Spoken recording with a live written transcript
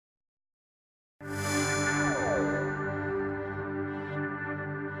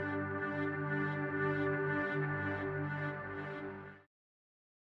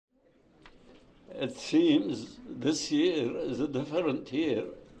it seems this year is a different year,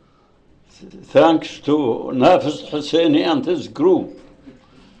 thanks to Nafis Husseini and his group.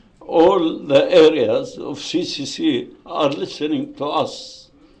 All the areas of CCC are listening to us,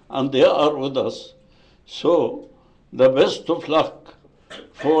 and they are with us. So, the best of luck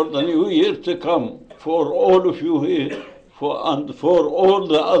for the new year to come, for all of you here, and for all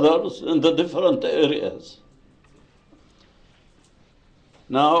the others in the different areas.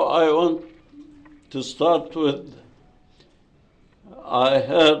 Now I want to start with, I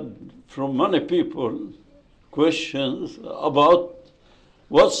heard from many people questions about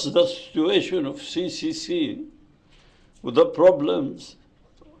what's the situation of CCC with the problems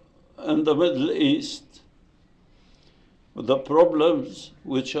in the Middle East, with the problems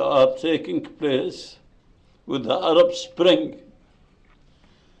which are taking place with the Arab Spring.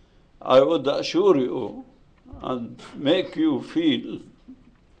 I would assure you and make you feel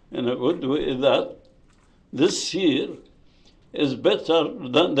in a good way that this year is better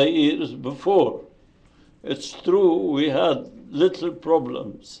than the years before. It's true we had little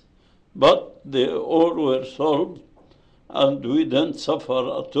problems, but they all were solved and we didn't suffer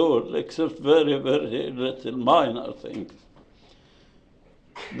at all, except very, very little minor things.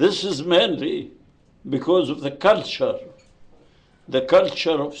 This is mainly because of the culture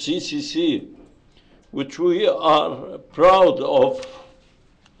of CCC, which we are proud of.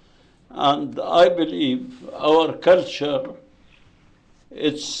 And I believe our culture,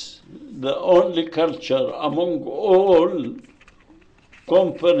 it's the only culture among all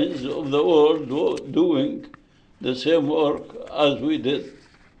companies of the world doing the same work as we did.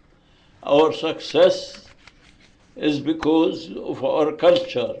 Our success is because of our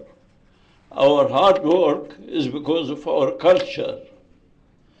culture. Our hard work is because of our culture.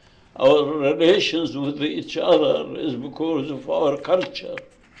 Our relations with each other is because of our culture.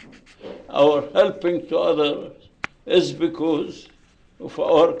 Our helping to others is because of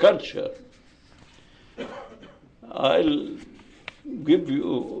our culture. I'll give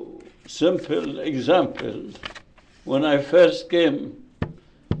you simple examples. When I first came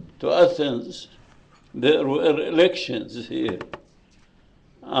to Athens, there were elections here,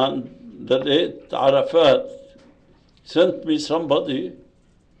 and the late Arafat sent me somebody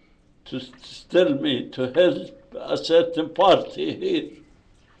to tell me to help a certain party here.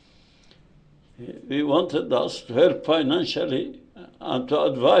 He wanted us to help financially and to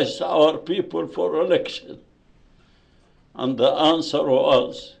advise our people for election. And the answer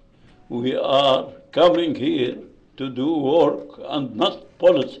was, we are coming here to do work and not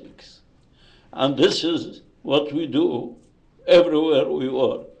politics. And this is what we do everywhere we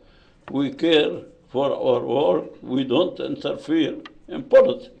work. We care for our work. We don't interfere in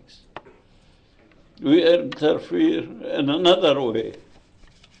politics. We interfere in another way.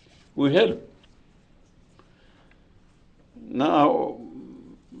 We help. Now,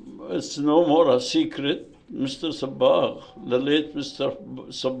 it's no more a secret. Mr. Sabbagh, the late Mr.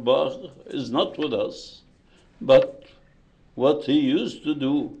 Sabbagh, is not with us. But what he used to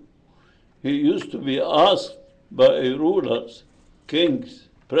do, he used to be asked by rulers, kings,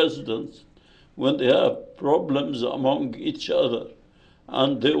 presidents, when they have problems among each other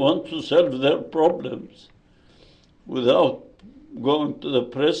and they want to solve their problems without going to the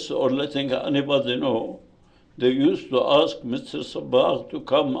press or letting anybody know, they used to ask Mr. Sabbagh to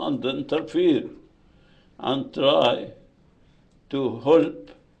come and interfere and try to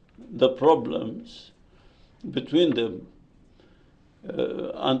help the problems between them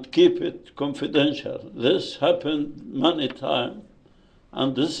and keep it confidential. This happened many times,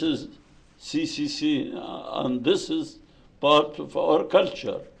 and this is CCC, and this is part of our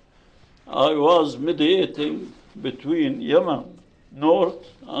culture. I was mediating between Yemen, north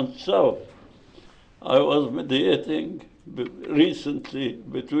and south. I was mediating recently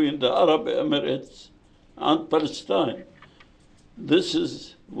between the Arab Emirates and Palestine. This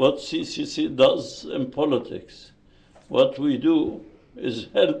is what CCC does in politics. What we do is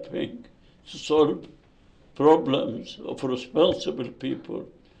helping to solve problems of responsible people.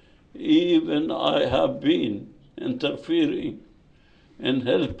 Even I have been interfering in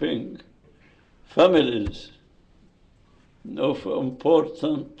helping families of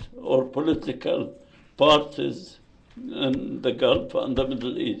important or political parties in the Gulf and the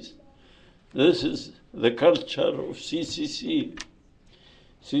Middle East. This is the culture of CCC.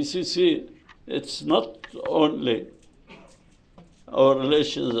 CCC, it's not only our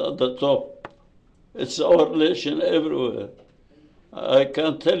relations at the top, it's our relation everywhere. I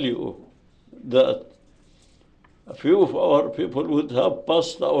can tell you that a few of our people would have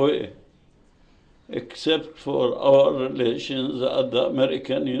passed away except for our relations at the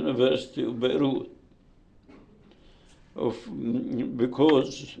American University of Beirut,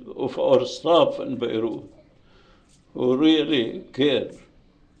 because of our staff in Beirut, who really care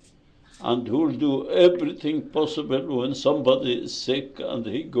and who will do everything possible when somebody is sick and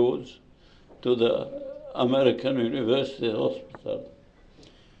he goes to the American University Hospital.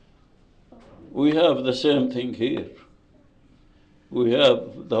 We have the same thing here. We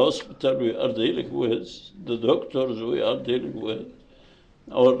have the hospital we are dealing with, the doctors we are dealing with.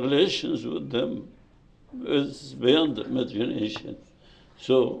 Our relations with them is beyond imagination.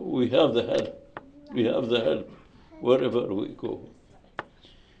 So we have the help. We have the help wherever we go.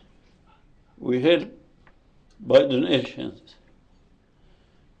 We help by donations.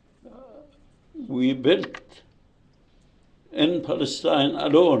 We built in Palestine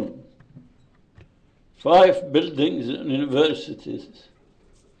alone 5 buildings and universities.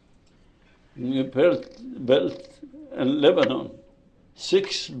 We built in Lebanon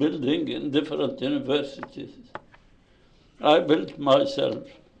 6 buildings in different universities. I built myself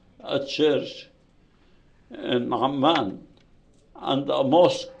a church in Amman and a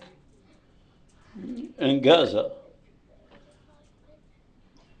mosque in Gaza.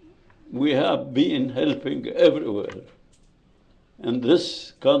 We have been helping everywhere. In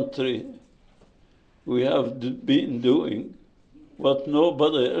this country, we have been doing what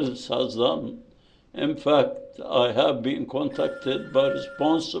nobody else has done. In fact, I have been contacted by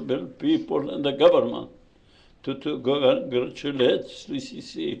responsible people in the government to congratulate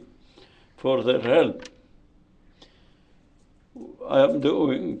CCC for their help. I am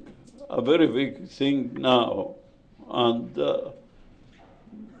doing a very big thing now, and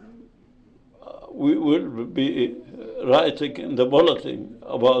we will be writing in the bulletin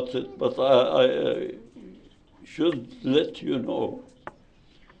about it, but I should let you know.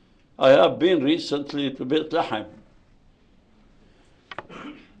 I have been recently to Bethlehem.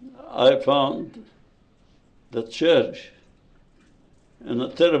 I found the church in a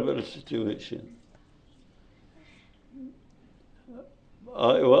terrible situation.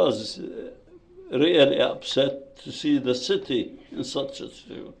 I was really upset to see the city in such a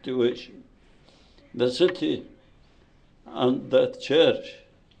situation. The city and the church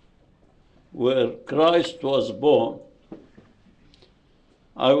where Christ was born.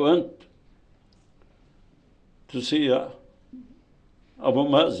 I went to see Abu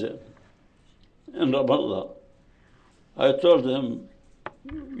Mazen in Ramallah. I told him,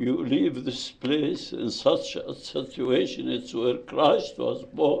 you leave this place in such a situation, it's where Christ was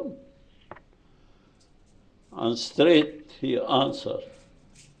born. And straight he answered,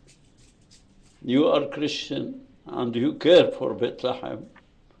 you are Christian and you care for Bethlehem,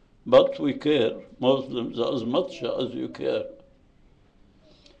 but we care, Muslims, as much as you care.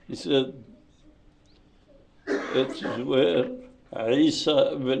 He said, it's where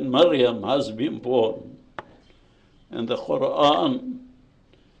Isa ibn Maryam has been born. In the Quran,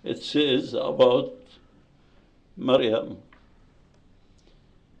 it says about Maryam,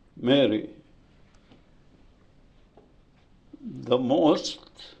 Mary, the most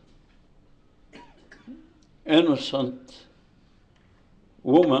innocent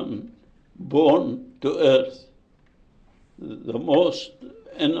woman born to earth, the most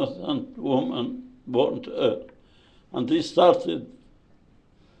innocent woman born to earth. And he started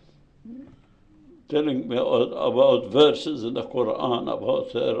telling me about verses in the Quran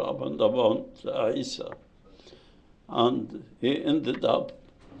about her and about Isa. And he ended up,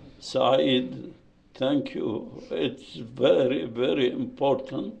 Saeed, thank you. It's very, very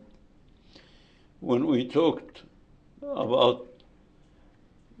important. When we talked about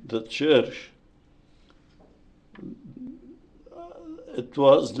the church, it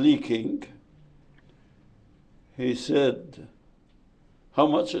was leaking. He said, how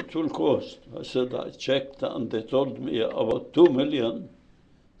much it will cost? I said, I checked, and they told me about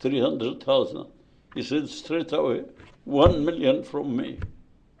 2,300,000. He said straight away, 1 million from me.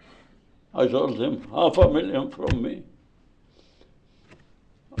 I told him, 500,000 from me.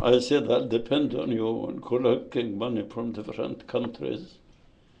 I said, I'll depend on you in collecting money from different countries.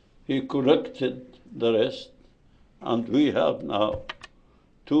 He collected the rest, and we have now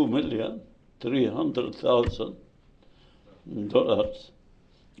 $2,300,000,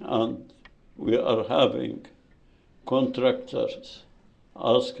 and we are having contractors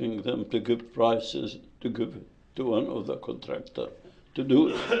asking them to give prices to give it to one of the contractors to do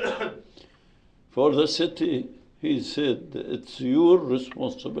it. For the city, he said, it's your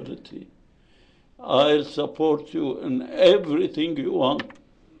responsibility. I'll support you in everything you want.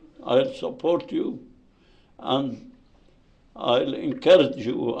 I'll support you. And I'll encourage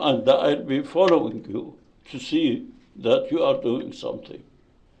you and I'll be following you to see that you are doing something.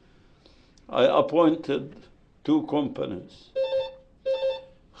 I appointed 2 companies,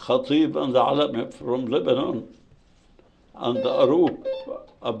 Khatib and Alami from Lebanon, and Arup,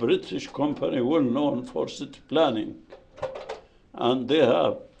 a British company well known for city planning. And they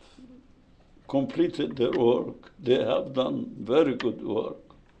have completed their work. They have done very good work.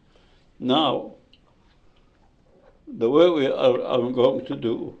 Now, the way I'm going to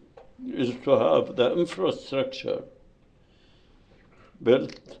do is to have the infrastructure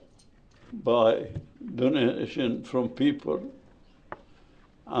built by donation from people,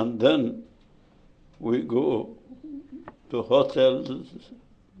 and then we go to hotels,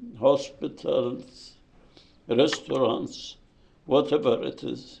 hospitals, restaurants, whatever it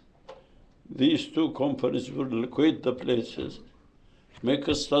is. These 2 companies will locate the places, make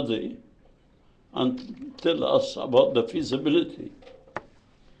a study, and tell us about the feasibility.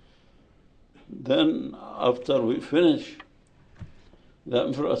 Then, after we finish the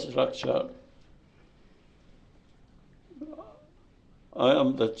infrastructure, I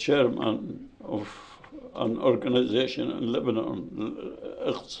am the chairman of an organization in Lebanon,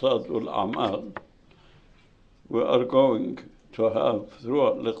 Iqtisad wal-A'mal. We are going to have,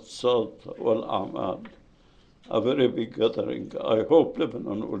 through Iqtisad wal-A'mal, a very big gathering. I hope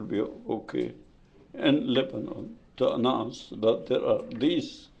Lebanon will be okay in Lebanon to announce that there are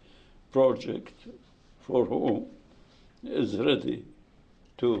these projects for whom is ready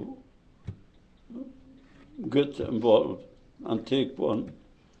to get involved and take one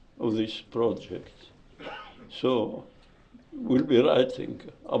of these projects. So we'll be writing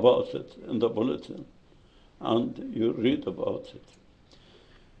about it in the bulletin, and you read about it.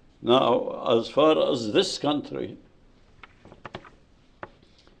 Now, as far as this country,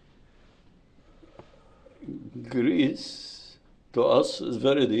 Greece to us is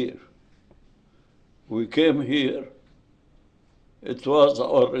very dear. We came here, it was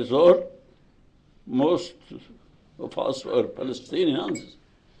our resort. Most of us were Palestinians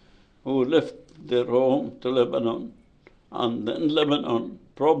who left their home to Lebanon, and in Lebanon,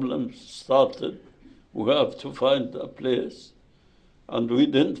 problems started. We have to find a place, and we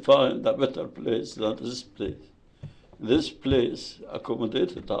didn't find a better place than this place. This place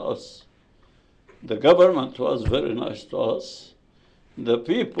accommodated us. The government was very nice to us. The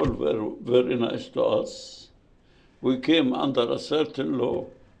people were very nice to us. We came under a certain law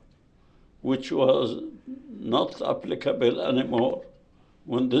which was not applicable anymore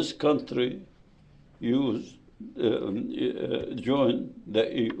when this country joined the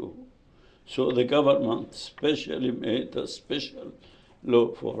EU. So the government specially made a special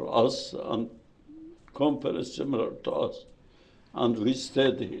law for us and companies similar to us, and we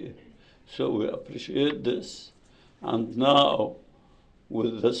stayed here. So we appreciate this. And now,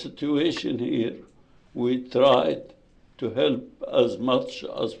 with the situation here, we tried to help as much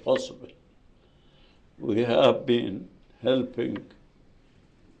as possible. We have been helping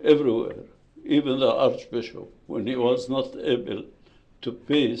everywhere, even the Archbishop, when he was not able to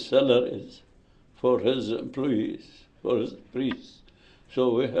pay salaries for his employees, for his priests. So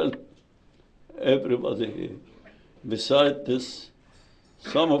we helped everybody here. Besides this,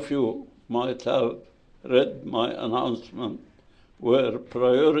 some of you might have read my announcement where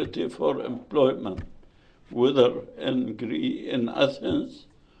priority for employment, whether in Athens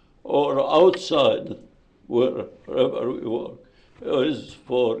or outside, wherever we work, is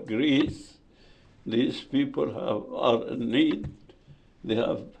for Greece. These people are in need. They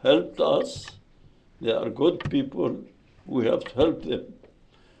have helped us. They are good people. We have to help them.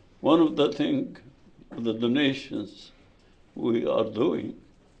 One of the things, the donations we are doing,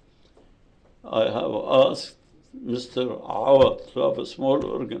 I have asked Mr. Awad to have a small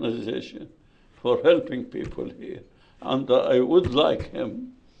organization for helping people here. And I would like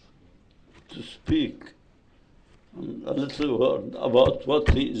him to speak a little word about what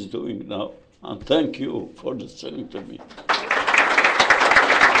he is doing now. And thank you for listening to me.